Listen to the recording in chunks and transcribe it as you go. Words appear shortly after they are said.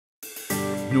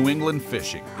New England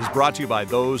Fishing is brought to you by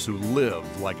those who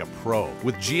live like a pro.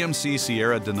 With GMC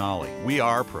Sierra Denali, we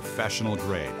are professional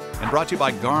grade. And brought to you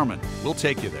by Garmin, we'll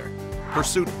take you there.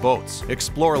 Pursuit Boats,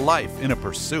 explore life in a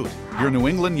Pursuit. Your New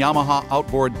England Yamaha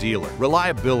outboard dealer.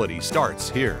 Reliability starts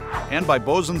here. And by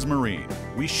Bosun's Marine,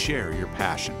 we share your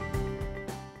passion.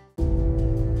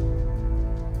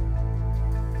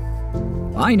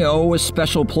 I know a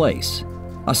special place,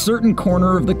 a certain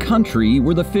corner of the country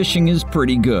where the fishing is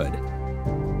pretty good.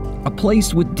 A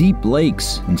place with deep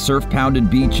lakes and surf-pounded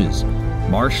beaches,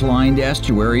 marsh-lined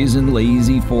estuaries and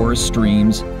lazy forest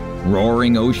streams,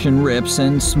 roaring ocean rips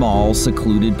and small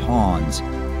secluded ponds.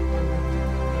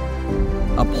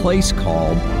 A place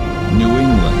called New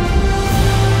England.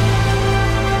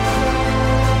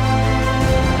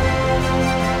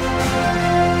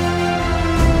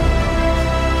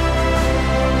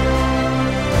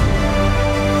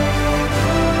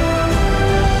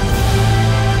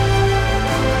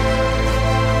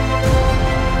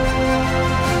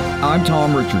 I'm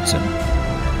Tom Richardson.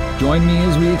 Join me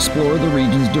as we explore the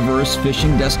region's diverse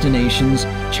fishing destinations,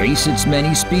 chase its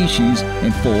many species,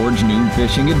 and forge new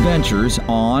fishing adventures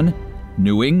on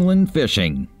New England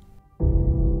Fishing.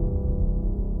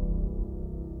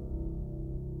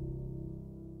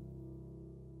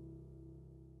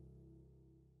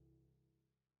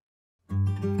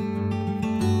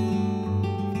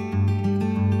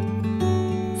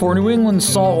 For New England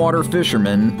saltwater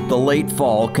fishermen, the late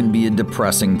fall can be a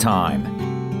depressing time.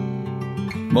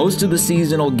 Most of the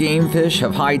seasonal game fish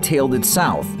have hightailed it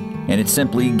south, and it's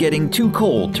simply getting too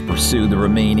cold to pursue the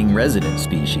remaining resident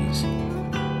species.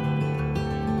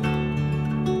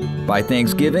 By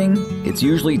Thanksgiving, it's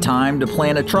usually time to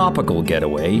plan a tropical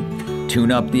getaway,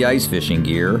 tune up the ice fishing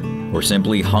gear, or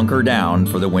simply hunker down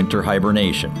for the winter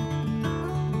hibernation.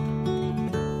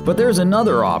 But there's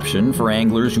another option for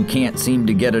anglers who can't seem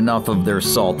to get enough of their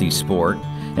salty sport,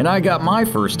 and I got my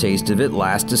first taste of it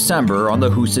last December on the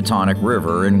Housatonic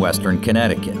River in western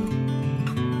Connecticut.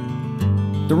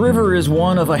 The river is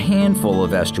one of a handful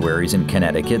of estuaries in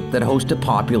Connecticut that host a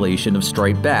population of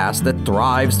striped bass that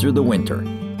thrives through the winter.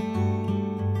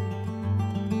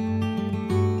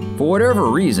 For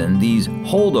whatever reason, these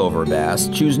holdover bass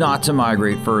choose not to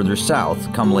migrate further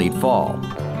south come late fall,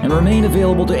 and remain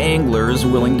available to anglers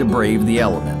willing to brave the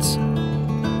elements.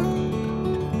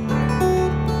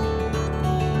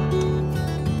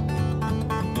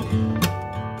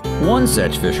 One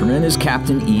such fisherman is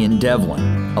Captain Ian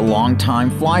Devlin, a longtime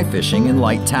fly fishing and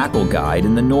light tackle guide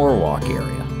in the Norwalk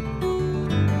area.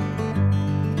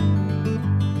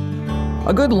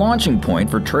 A good launching point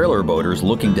for trailer boaters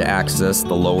looking to access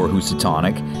the lower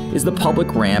Housatonic is the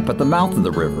public ramp at the mouth of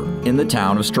the river in the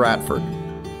town of Stratford.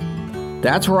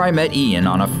 That's where I met Ian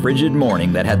on a frigid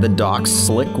morning that had the docks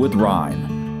slick with rime.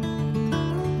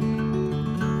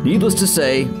 Needless to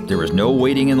say, there was no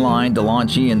waiting in line to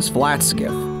launch Ian's flat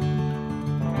skiff.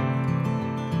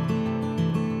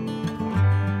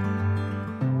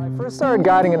 I first started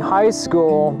guiding in high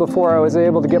school before I was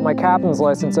able to get my captain's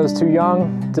license. I was too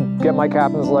young to get my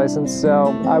captain's license,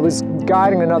 so I was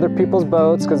guiding in other people's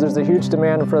boats because there's a huge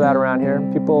demand for that around here.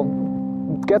 People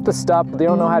get the stuff, but they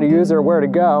don't know how to use it or where to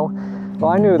go. Well,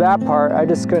 I knew that part, I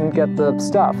just couldn't get the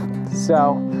stuff.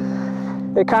 So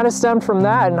it kind of stemmed from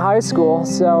that in high school.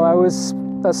 So I was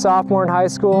a sophomore in high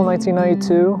school in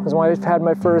 1992. It was when I had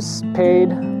my first paid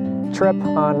trip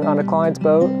on a client's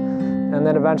boat, and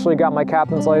then eventually got my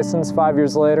captain's license 5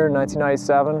 years later in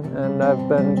 1997, and I've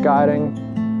been guiding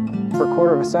for a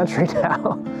quarter of a century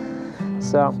now.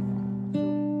 So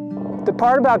the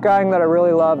part about guiding that I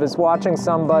really love is watching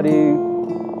somebody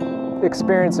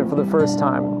experience it for the first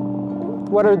time.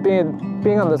 Whether it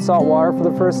being on the salt water for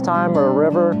the first time or a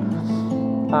river,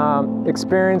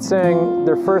 experiencing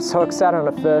their first hook set on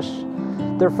a fish,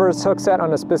 their first hook set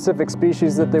on a specific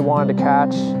species that they wanted to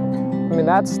catch. I mean,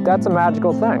 that's a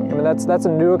magical thing. I mean, that's a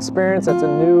new experience. That's a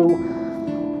new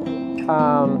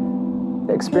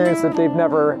experience that they've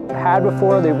never had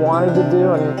before. They wanted to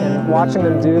do, and watching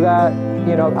them do that,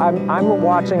 you know, I'm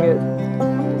watching it,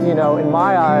 you know, in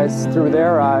my eyes through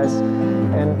their eyes,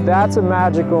 and that's a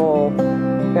magical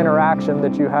interaction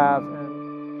that you have.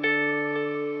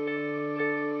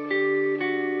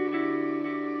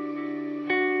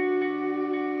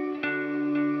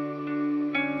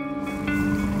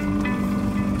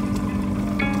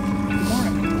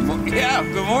 Yeah,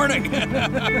 good morning.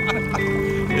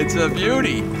 It's a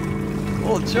beauty. A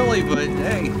little chilly, but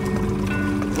hey, a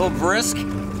little brisk.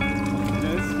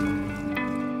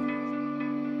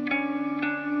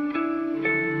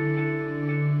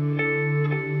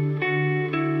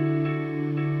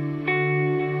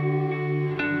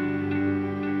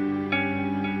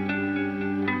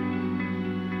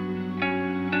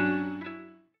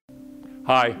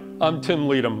 Hi, I'm Tim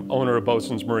Leadham, owner of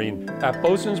Bosun's Marine. At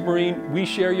Bosun's Marine, we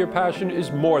share your passion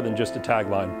is more than just a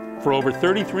tagline. For over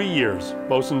 33 years,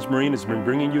 Bosun's Marine has been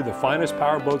bringing you the finest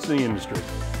power boats in the industry.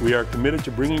 We are committed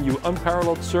to bringing you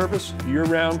unparalleled service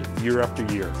year-round, year after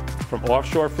year. From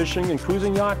offshore fishing and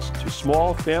cruising yachts to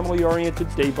small,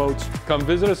 family-oriented day boats, come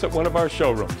visit us at one of our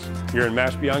showrooms here in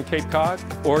Mashpee on Cape Cod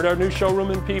or at our new showroom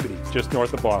in Peabody, just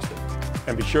north of Boston.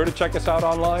 And be sure to check us out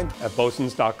online at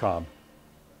bosuns.com.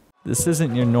 This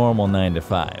isn't your normal 9 to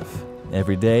 5.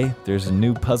 Every day, there's a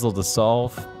new puzzle to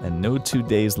solve, and no 2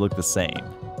 days look the same.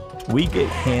 We get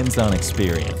hands-on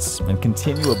experience and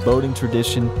continue a boating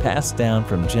tradition passed down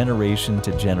from generation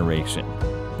to generation.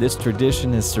 This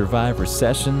tradition has survived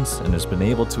recessions and has been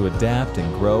able to adapt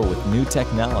and grow with new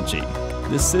technology.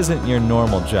 This isn't your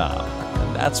normal job,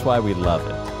 and that's why we love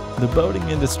it. The boating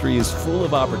industry is full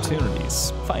of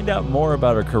opportunities. Find out more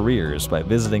about our careers by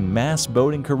visiting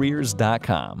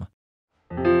massboatingcareers.com.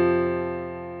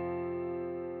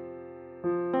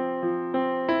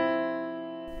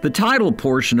 The tidal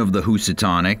portion of the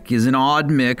Housatonic is an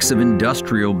odd mix of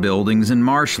industrial buildings and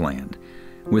marshland,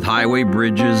 with highway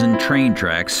bridges and train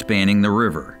tracks spanning the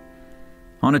river.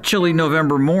 On a chilly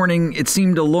November morning, it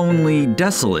seemed a lonely,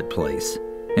 desolate place,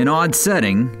 an odd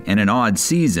setting and an odd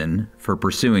season for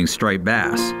pursuing striped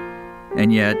bass.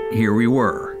 And yet, here we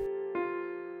were.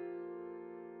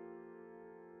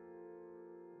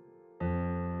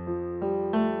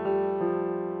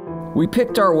 We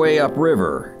picked our way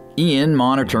upriver, Ian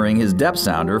monitoring his depth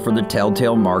sounder for the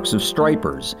telltale marks of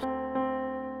stripers,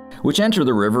 which enter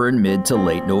the river in mid to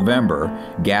late November,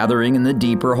 gathering in the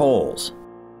deeper holes.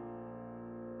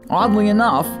 Oddly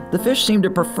enough, the fish seem to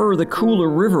prefer the cooler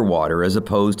river water as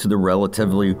opposed to the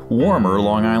relatively warmer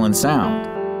Long Island Sound.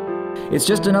 It's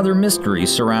just another mystery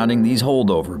surrounding these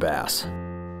holdover bass.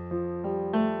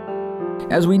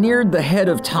 As we neared the head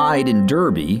of tide in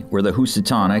Derby, where the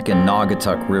Housatonic and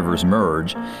Naugatuck rivers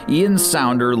merge, Ian's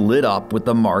sounder lit up with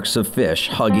the marks of fish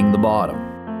hugging the bottom.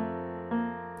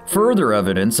 Further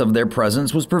evidence of their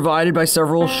presence was provided by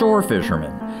several shore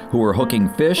fishermen who were hooking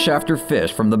fish after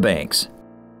fish from the banks.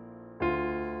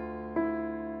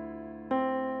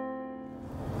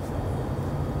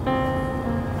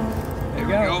 There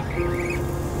we go.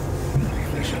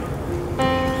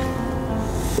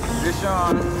 Fish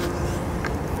on.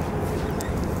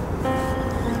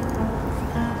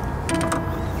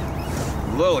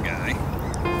 Little guy.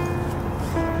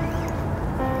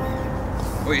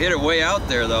 We hit it way out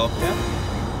there though. Yep.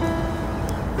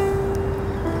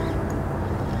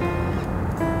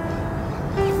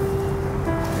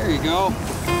 There you go.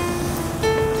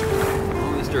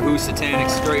 Oh, Mr. Housatonic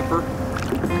striper.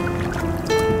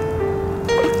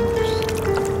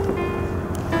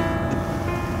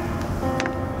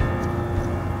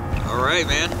 All right,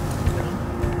 man.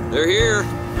 They're here.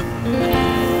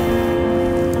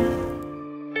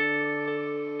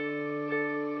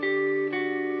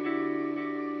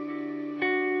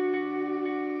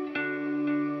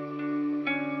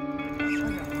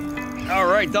 All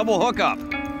right, double hookup.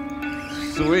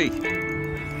 Sweet.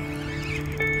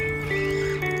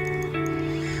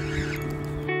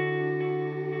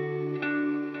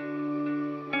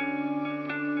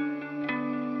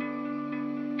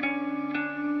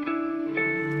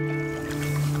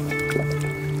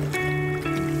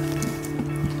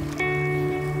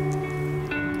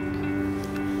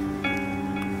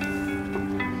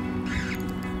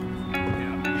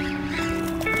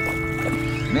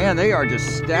 Man, they are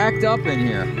just stacked up in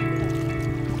here.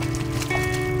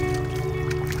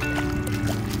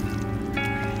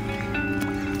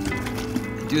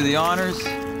 Do the honors.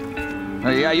 Oh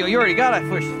yeah, you already got a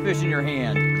fish in your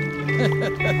hand.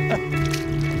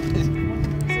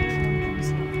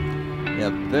 Yeah,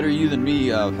 better you than me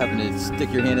having to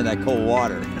stick your hand in that cold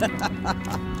water. Yeah,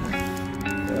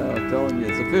 I'm telling you,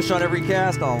 it's a fish on every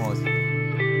cast almost.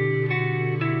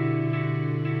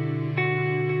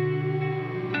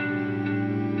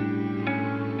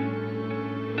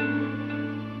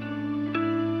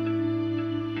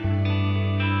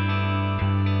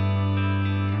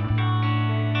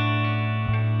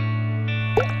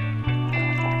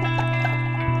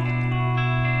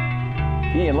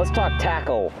 Ian, let's talk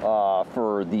tackle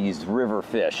for these river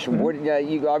fish. What,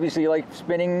 you obviously like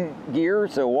spinning gear,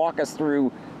 so walk us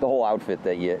through the whole outfit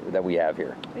that we have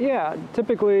here. Yeah,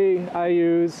 typically I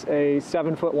use a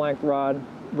 7-foot length rod,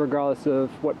 regardless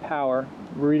of what power.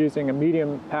 We're using a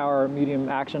medium power, medium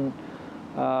action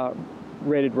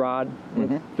rated rod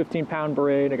with 15-pound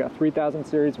braid. I got 3000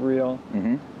 series reel,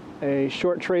 a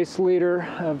short trace leader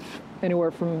of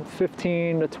anywhere from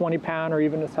 15 to 20 pound or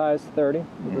even as high as 30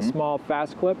 with a small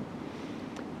fast clip.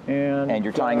 And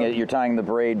you're tying the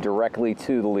braid directly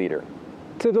to the leader.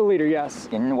 To the leader, yes.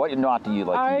 And what knot do you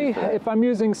like to use for that? If I'm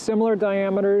using similar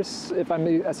diameters, if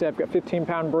I say I've got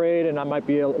 15-pound braid and I might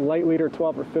be a light leader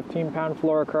 12 or 15-pound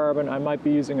fluorocarbon, I might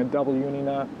be using a double uni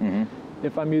knot.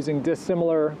 If I'm using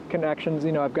dissimilar connections,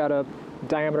 you know, I've got a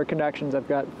diameter connections, I've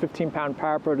got 15-pound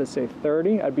power pro to say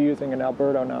 30, I'd be using an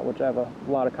Alberto knot, which I have a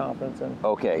lot of confidence in.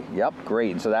 Okay, yep,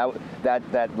 great. And so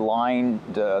that line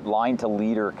to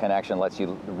leader connection lets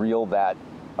you reel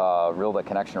the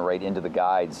connection right into the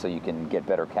guides so you can get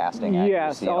better casting accuracy.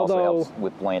 Yes, and also helps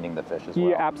with landing the fish as well.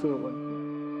 Yeah, absolutely.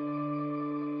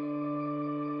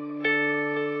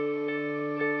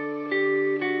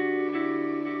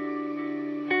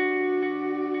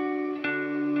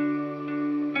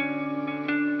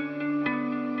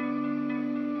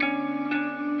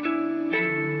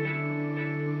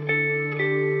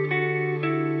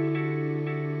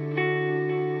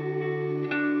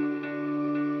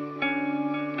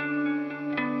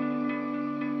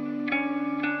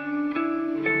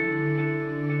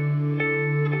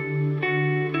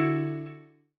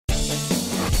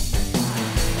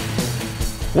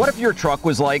 What if your truck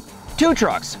was like two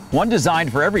trucks, one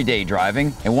designed for everyday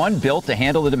driving and one built to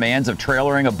handle the demands of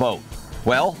trailering a boat?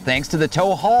 Well, thanks to the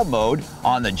tow haul mode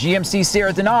on the GMC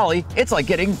Sierra Denali, it's like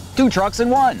getting two trucks in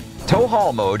one. Tow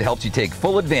haul mode helps you take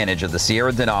full advantage of the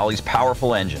Sierra Denali's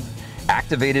powerful engine.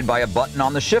 Activated by a button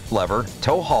on the shift lever,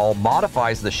 tow haul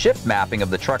modifies the shift mapping of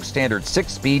the truck's standard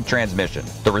 6-speed transmission.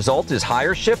 The result is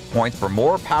higher shift points for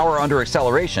more power under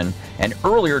acceleration and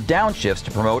earlier downshifts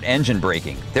to promote engine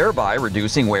braking, thereby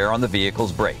reducing wear on the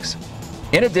vehicle's brakes.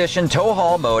 In addition, tow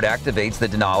haul mode activates the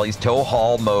Denali's tow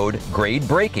haul mode grade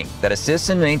braking that assists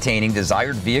in maintaining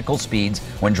desired vehicle speeds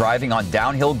when driving on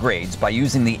downhill grades by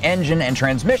using the engine and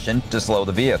transmission to slow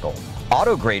the vehicle.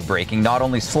 Auto grade braking not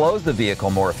only slows the vehicle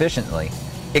more efficiently,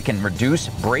 it can reduce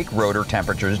brake rotor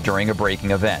temperatures during a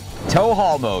braking event. Tow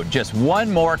haul mode, just one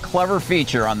more clever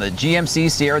feature on the GMC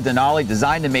Sierra Denali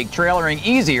designed to make trailering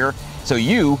easier so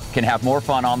you can have more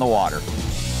fun on the water.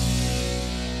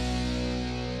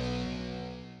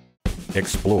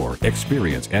 Explore,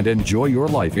 experience, and enjoy your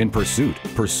life in Pursuit.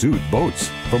 Pursuit Boats.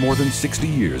 For more than 60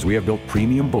 years, we have built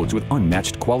premium boats with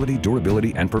unmatched quality,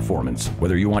 durability, and performance.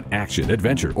 Whether you want action,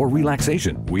 adventure, or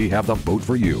relaxation, we have the boat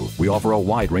for you. We offer a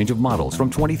wide range of models from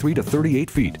 23 to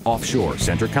 38 feet, offshore,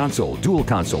 center console, dual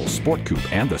console, sport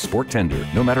coupe, and the sport tender.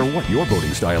 No matter what your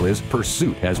boating style is,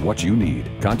 Pursuit has what you need.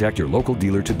 Contact your local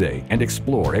dealer today and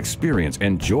explore, experience,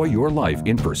 enjoy your life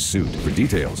in Pursuit. For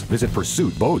details, visit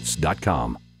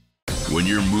pursuitboats.com. When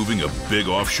you're moving a big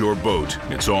offshore boat,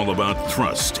 it's all about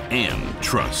thrust and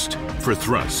trust. For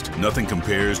thrust, nothing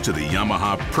compares to the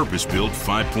Yamaha purpose-built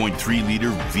 5.3-liter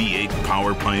V8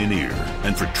 Power Pioneer.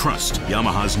 And for trust,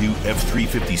 Yamaha's new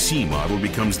F350C model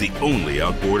becomes the only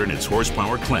outboard in its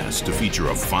horsepower class to feature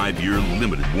a 5-year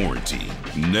limited warranty.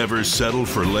 Never settle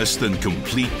for less than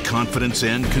complete confidence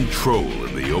and control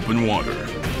in the open water.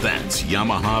 That's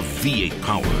Yamaha V8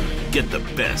 Power. Get the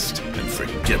best and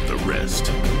forget the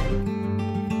rest.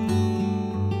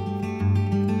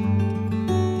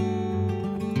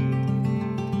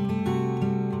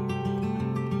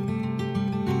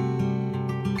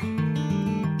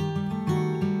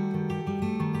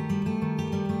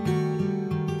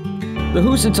 The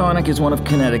Housatonic is one of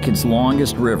Connecticut's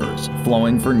longest rivers,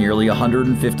 flowing for nearly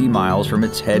 150 miles from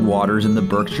its headwaters in the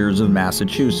Berkshires of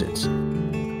Massachusetts.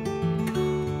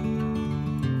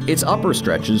 Its upper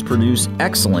stretches produce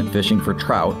excellent fishing for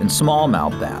trout and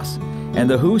smallmouth bass, and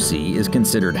the Housy is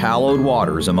considered hallowed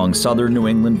waters among southern New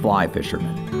England fly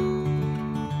fishermen.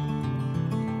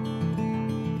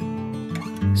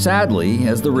 Sadly,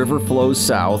 as the river flows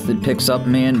south, it picks up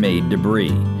man-made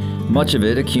debris, much of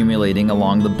it accumulating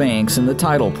along the banks in the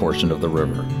tidal portion of the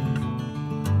river.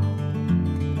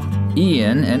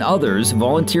 Ian and others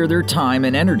volunteer their time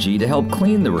and energy to help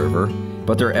clean the river,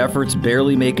 but their efforts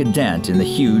barely make a dent in the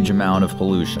huge amount of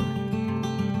pollution.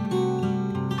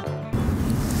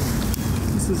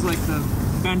 This is like the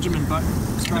Benjamin Button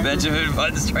striper. The Benjamin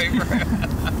Button striper.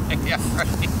 Yeah, right.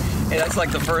 Hey, that's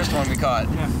like the first one we caught.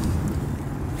 Yeah.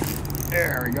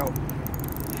 There we go.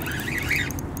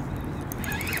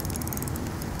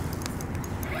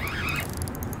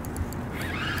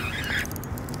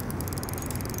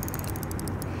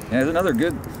 Yeah, there's another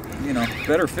good,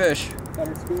 better fish.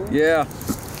 Better schoolie? Yeah,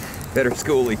 better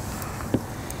schoolie.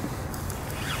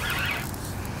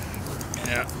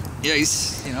 Yeah,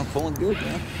 he's, pulling good,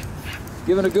 man.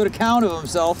 Giving a good account of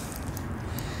himself.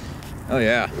 Oh,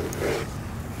 yeah.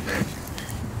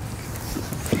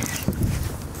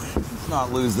 Let's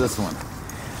not lose this one.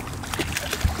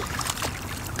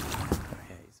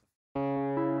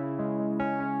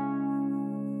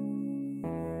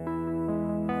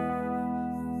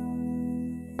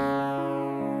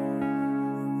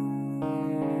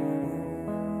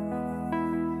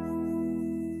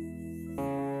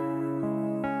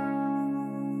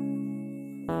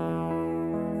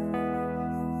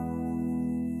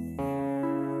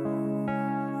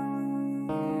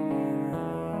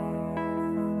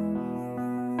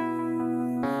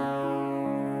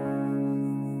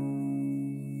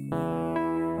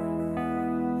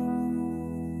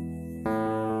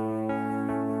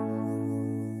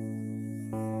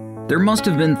 There must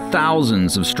have been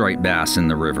thousands of striped bass in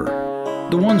the river.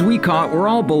 The ones we caught were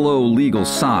all below legal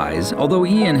size, although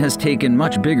Ian has taken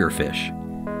much bigger fish.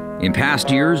 In past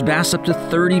years, bass up to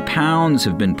 30 pounds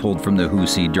have been pulled from the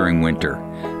Housatonic during winter,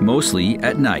 mostly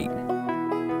at night.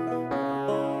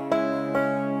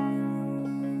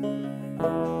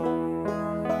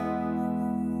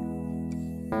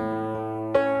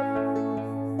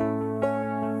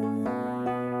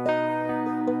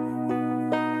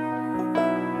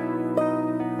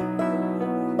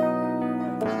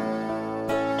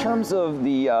 In terms of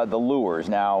the lures,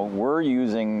 now we're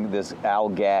using this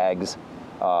Algag's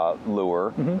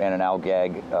lure and an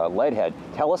Algag lead head.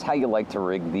 Tell us how you like to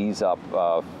rig these up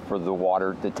for the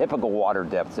water, the typical water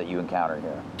depths that you encounter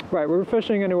here. Right, we're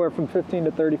fishing anywhere from 15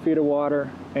 to 30 feet of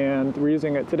water, and we're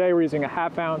using it today. We're using a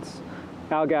 1/2 ounce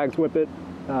Algag's whippet.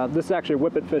 This is actually a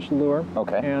whippet fish lure.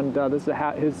 Okay. And this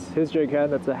is his jig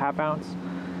head. That's a 1/2 ounce.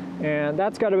 And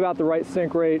that's got about the right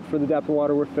sink rate for the depth of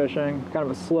water we're fishing. Kind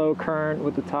of a slow current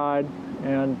with the tide,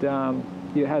 and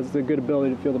it has the good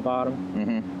ability to feel the bottom,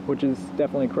 which is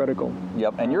definitely critical.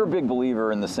 Yep, and you're a big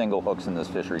believer in the single hooks in this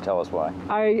fishery. Tell us why.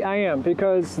 I am,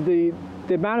 because the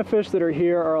amount of fish that are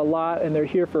here are a lot, and they're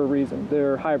here for a reason.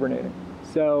 They're hibernating.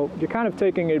 So you're kind of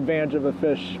taking advantage of a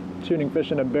fish, shooting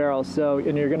fish in a barrel,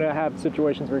 and you're gonna have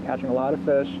situations where you're catching a lot of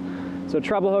fish. So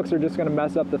treble hooks are just going to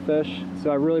mess up the fish.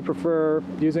 So I really prefer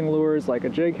using lures like a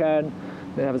jig head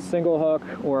that have a single hook,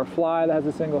 or a fly that has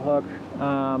a single hook.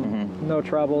 No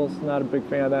trebles, not a big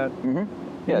fan of that.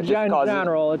 Yeah, in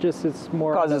general, it's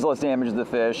more causes less damage to the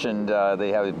fish, and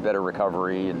they have better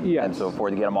recovery and so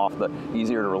forth to get them off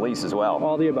easier to release as well.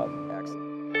 All the above.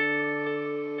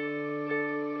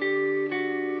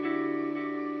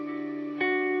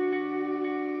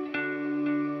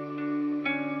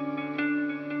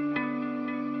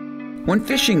 When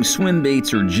fishing swim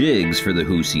baits or jigs for the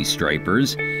Housatonic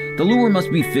stripers, the lure must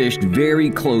be fished very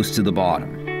close to the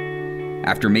bottom.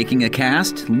 After making a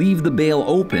cast, leave the bail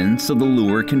open so the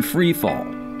lure can free fall.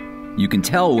 You can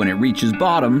tell when it reaches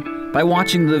bottom by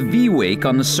watching the V-wake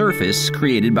on the surface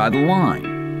created by the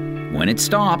line. When it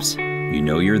stops, you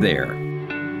know you're there.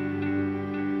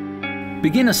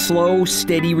 Begin a slow,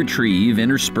 steady retrieve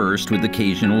interspersed with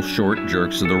occasional short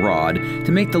jerks of the rod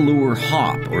to make the lure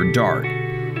hop or dart.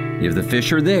 If the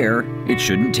fish are there, it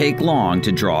shouldn't take long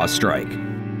to draw a strike.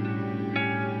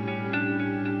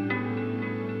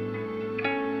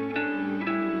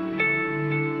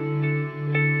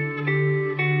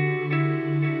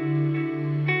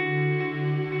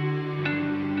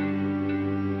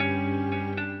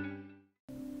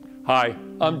 Hi,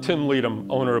 I'm Tim Leadham,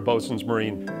 owner of Bosun's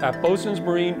Marine. At Bosun's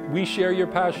Marine, we share your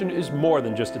passion is more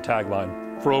than just a tagline.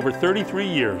 For over 33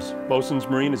 years, Bosun's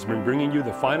Marine has been bringing you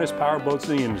the finest power boats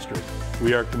in the industry.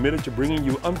 We are committed to bringing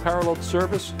you unparalleled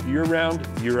service year-round,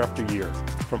 year after year.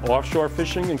 From offshore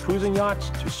fishing and cruising yachts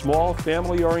to small,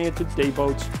 family-oriented day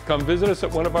boats, come visit us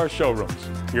at one of our showrooms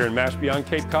here in Mashpee on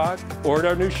Cape Cod, or at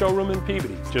our new showroom in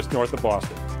Peabody, just north of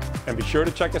Boston. And be sure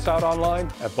to check us out online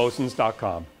at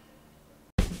bosuns.com.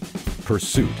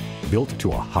 Pursuit, built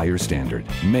to a higher standard.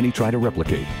 Many try to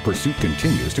replicate. Pursuit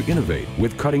continues to innovate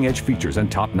with cutting-edge features and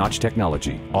top-notch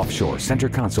technology. Offshore, center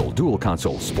console, dual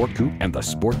console, sport coupe, and the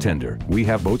sport tender. We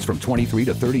have boats from 23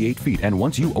 to 38 feet, and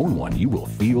once you own one, you will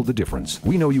feel the difference.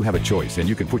 We know you have a choice, and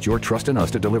you can put your trust in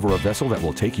us to deliver a vessel that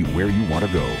will take you where you want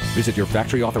to go. Visit your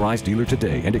factory-authorized dealer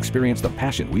today and experience the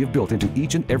passion we have built into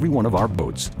each and every one of our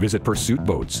boats. Visit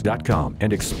PursuitBoats.com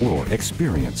and explore,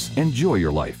 experience, enjoy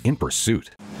your life in Pursuit.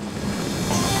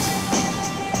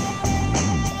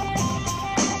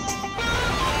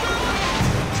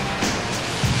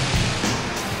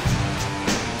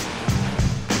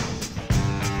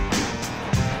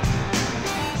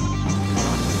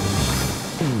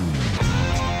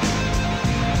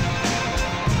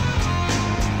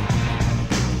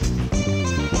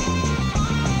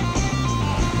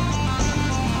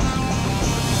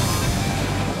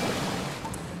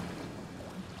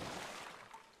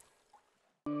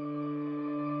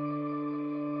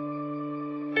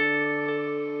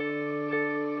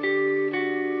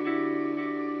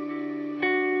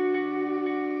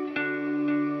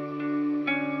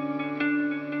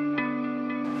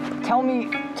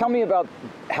 Tell me about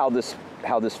how this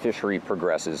fishery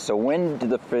progresses. So when do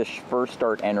the fish first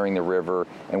start entering the river,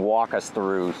 and walk us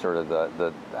through sort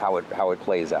of how it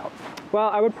plays out? Well,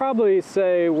 I would probably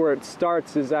say where it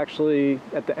starts is actually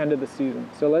at the end of the season.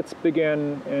 So let's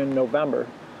begin in November,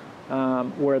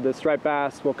 where the striped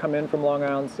bass will come in from Long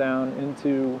Island Sound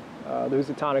into the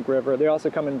Housatonic River. They also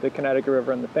come into the Connecticut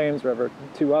River and the Thames River,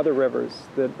 two other rivers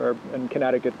that are in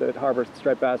Connecticut that harbor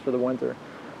striped bass for the winter.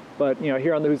 But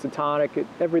here on the Housatonic,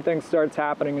 everything starts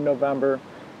happening in November,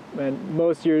 and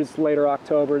most years later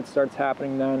October it starts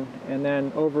happening then. And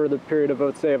then over the period of,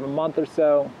 let's say, of a month or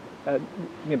so,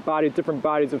 different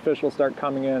bodies of fish will start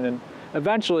coming in, and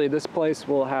eventually this place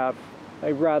will have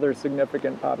a rather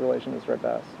significant population of striped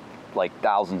bass. Like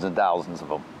thousands and thousands of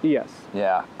them. Yes.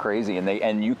 Yeah, crazy.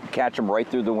 And you can catch them right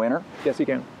through the winter? Yes, you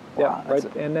can. Wow, yeah,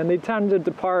 right. And then they tend to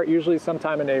depart usually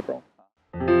sometime in April.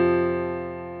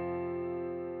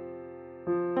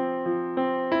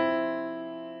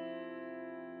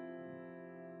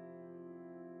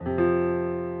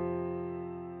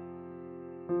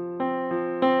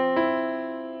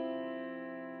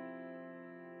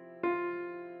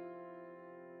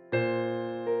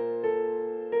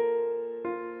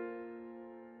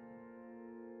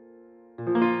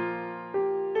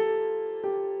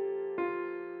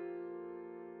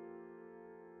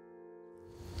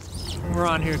 We're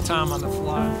on here, Tom, on the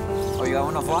fly. Oh, you got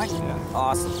one on the fly? Yeah.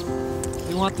 Awesome.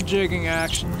 You want the jigging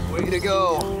action? Way to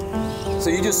go. So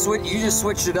you just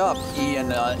switched it up, Ian,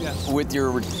 yes. with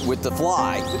the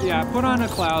fly. Yeah, put on a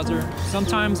clouser.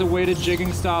 Sometimes a weighted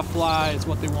jigging style fly is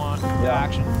what they want for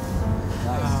action.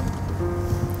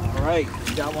 Nice. All right,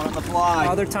 you got one on the fly.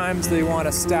 Other times they want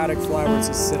a static fly where it's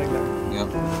just sitting there.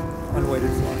 Yep. Unweighted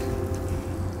fly.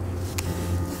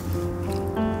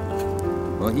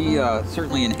 Well, he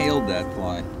certainly inhaled that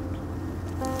fly.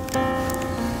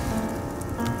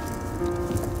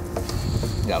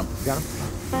 Got him. Got him?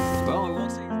 Well, we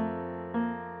won't see.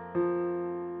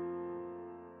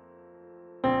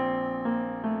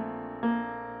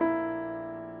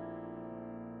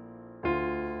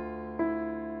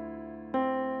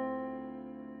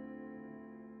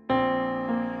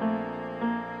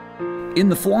 In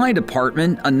the fly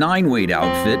department, a 9-weight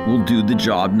outfit will do the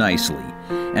job nicely,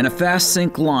 and a fast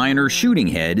sink line or shooting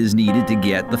head is needed to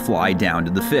get the fly down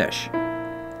to the fish.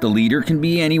 The leader can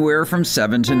be anywhere from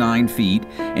 7 to 9 feet,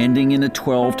 ending in a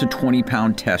 12 to 20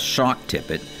 pound test shock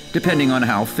tippet, depending on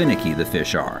how finicky the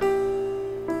fish are.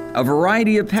 A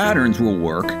variety of patterns will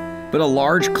work, but a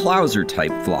large clouser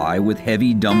type fly with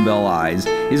heavy dumbbell eyes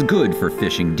is good for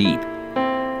fishing deep.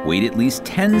 Wait at least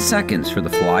 10 seconds for the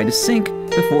fly to sink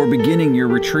before beginning your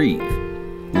retrieve.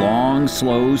 Long,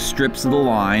 slow strips of the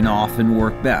line often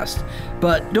work best,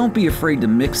 but don't be afraid to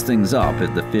mix things up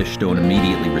if the fish don't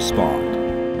immediately respond.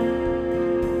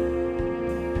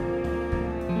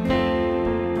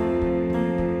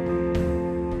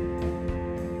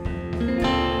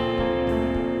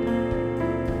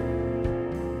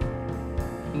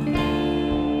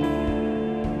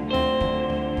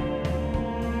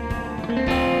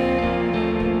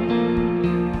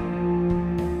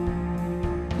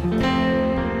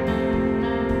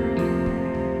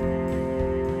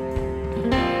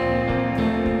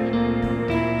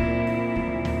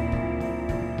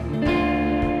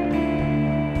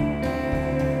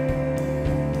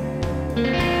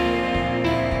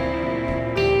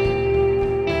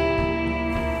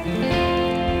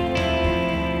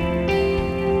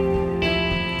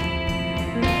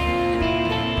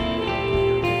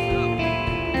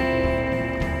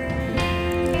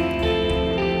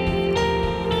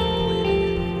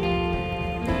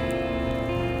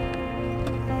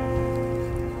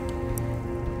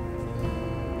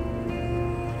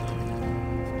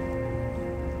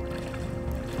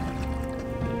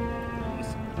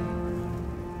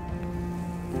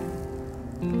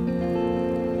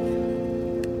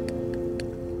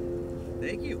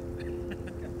 Thank you.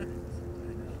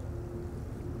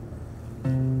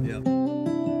 Yep.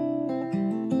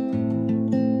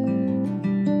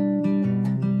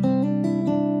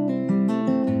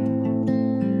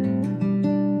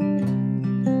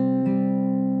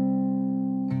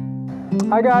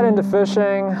 I got into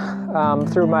fishing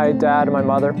through my dad and my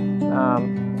mother.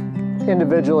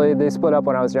 Individually, they split up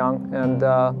when I was young, and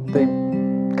they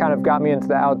kind of got me into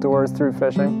the outdoors through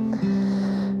fishing.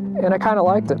 And I kind of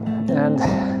liked it, and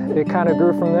it kind of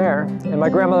grew from there. And my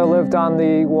grandmother lived on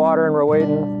the water in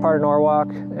Rowayton, part of Norwalk,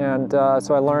 and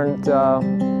so I learned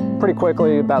pretty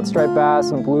quickly about striped bass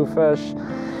and bluefish.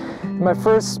 My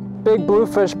first big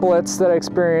bluefish blitz that I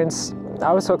experienced,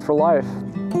 I was hooked for life.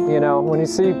 You know, when you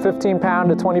see 15-pound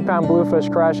to 20-pound bluefish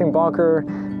crashing bunker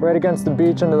right against the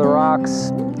beach into the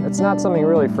rocks, it's not something you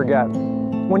really forget.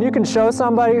 When you can show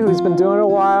somebody who's been doing it a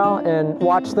while and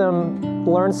watch them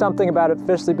learn something about a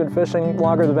fish they've been fishing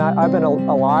longer than I've been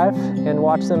alive, and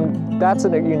watch them, that's a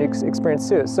unique experience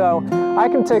too. So I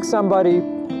can take somebody,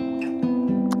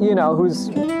 you know, who's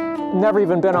never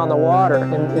even been on the water,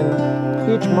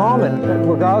 in each moment,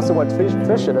 regardless of what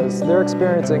fish it is, they're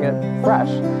experiencing it fresh.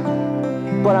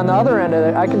 But on the other end of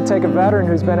it, I can take a veteran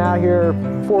who's been out here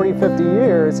 40, 50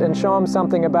 years and show them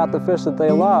something about the fish that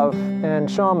they love and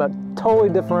show them a totally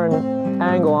different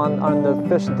angle on the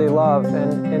fish that they love.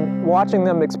 And watching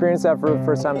them experience that for the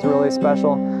first time is really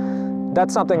special.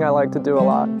 That's something I like to do a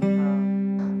lot.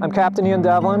 I'm Captain Ian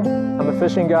Devlin. I'm a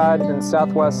fishing guide in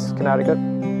Southwest Connecticut.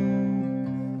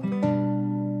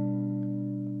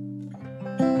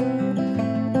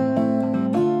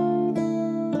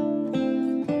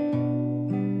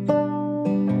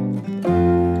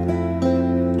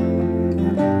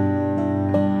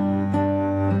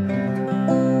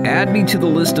 Add me to the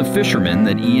list of fishermen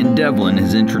that Ian Devlin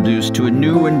has introduced to a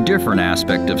new and different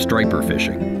aspect of striper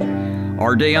fishing.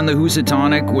 Our day on the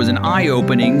Housatonic was an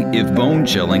eye-opening, if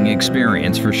bone-chilling,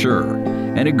 experience for sure,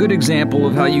 and a good example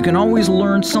of how you can always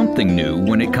learn something new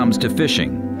when it comes to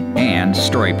fishing and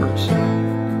stripers.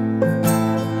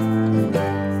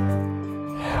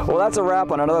 Well, that's a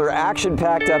wrap on another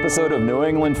action-packed episode of New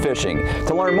England Fishing.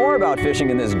 To learn more about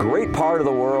fishing in this great part of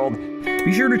the world,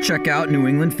 be sure to check out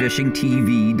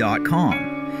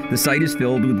NewEnglandFishingTV.com. The site is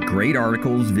filled with great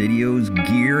articles, videos,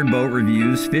 gear and boat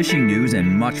reviews, fishing news, and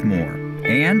much more.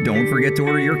 And don't forget to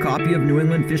order your copy of New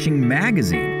England Fishing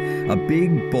Magazine, a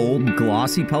big, bold,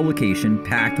 glossy publication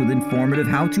packed with informative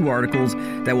how-to articles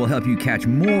that will help you catch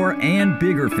more and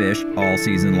bigger fish all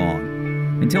season long.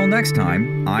 Until next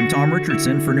time, I'm Tom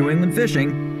Richardson for New England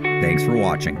Fishing. Thanks for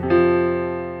watching.